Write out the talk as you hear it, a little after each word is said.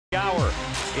Hour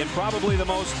in probably the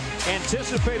most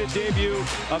anticipated debut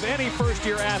of any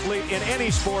first-year athlete in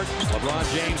any sport. LeBron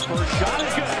James' first shot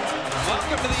is good.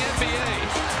 Welcome to the NBA.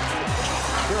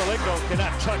 Kirilenko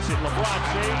cannot touch it. LeBron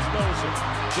James knows it.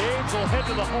 James will head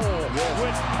to the hole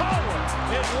with power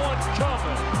and one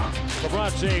coming.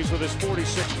 LeBron James, with his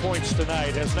 46 points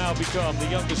tonight, has now become the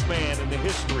youngest man in the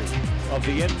history of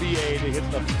the NBA to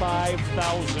hit the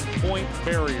 5,000-point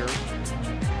barrier.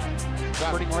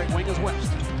 Starting right wing is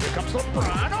West. Here comes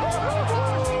LeBron.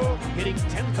 Oh! Hitting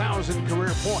 10,000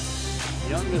 career points.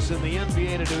 Youngest in the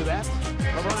NBA to do that.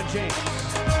 LeBron James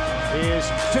is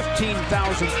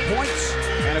 15,000 points.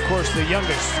 And, of course, the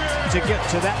youngest to get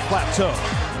to that plateau.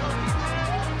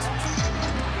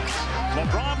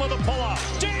 LeBron with a pull-up.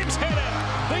 James hit it.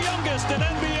 The youngest in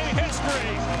NBA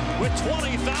history with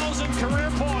 20,000 career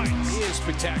points. He is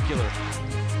spectacular.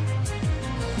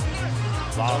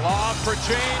 The lob for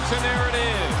James, and there it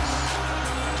is.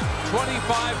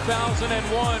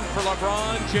 25,001 for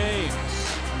LeBron James.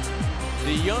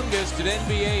 The youngest in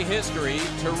NBA history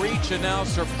to reach and now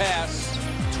surpass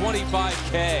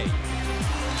 25K.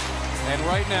 And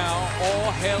right now,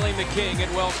 all hailing the king at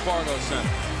Wells Fargo Center.